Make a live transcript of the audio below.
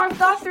I've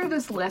thought through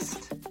this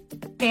list,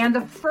 and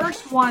the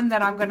first one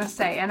that I'm going to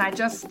say, and I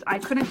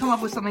couldn't come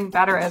up with something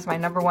better as my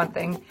number one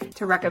thing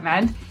to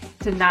recommend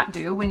to not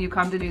do when you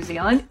come to New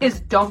Zealand, is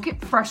don't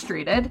get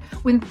frustrated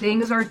when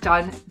things are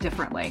done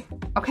differently.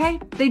 Okay?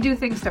 They do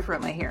things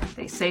differently here.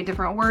 They say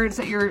different words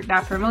that you're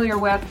not familiar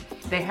with.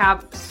 They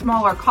have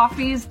smaller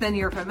coffees than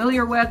you're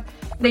familiar with.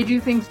 They do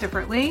things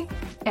differently,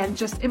 and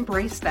just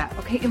embrace that,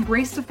 okay?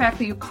 Embrace the fact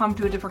that you come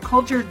to a different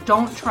culture.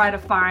 Don't try to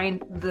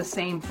find the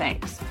same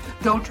things.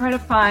 Don't try to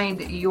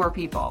find your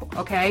people,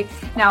 okay?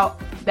 Now,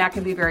 that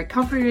can be very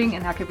comforting,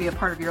 and that could be a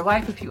part of your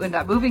life if you end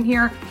up moving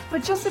here,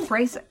 but just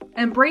embrace it.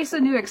 Embrace a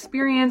new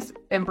experience,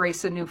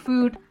 embrace a new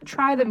food,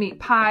 try the meat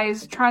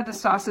pies, try the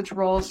sausage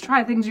rolls,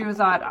 try things you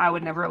thought I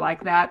would never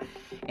like that,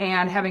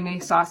 and having a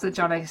sausage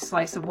on a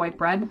slice of white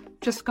bread,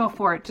 just go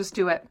for it, just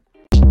do it.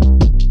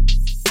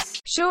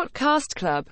 Shortcast Club.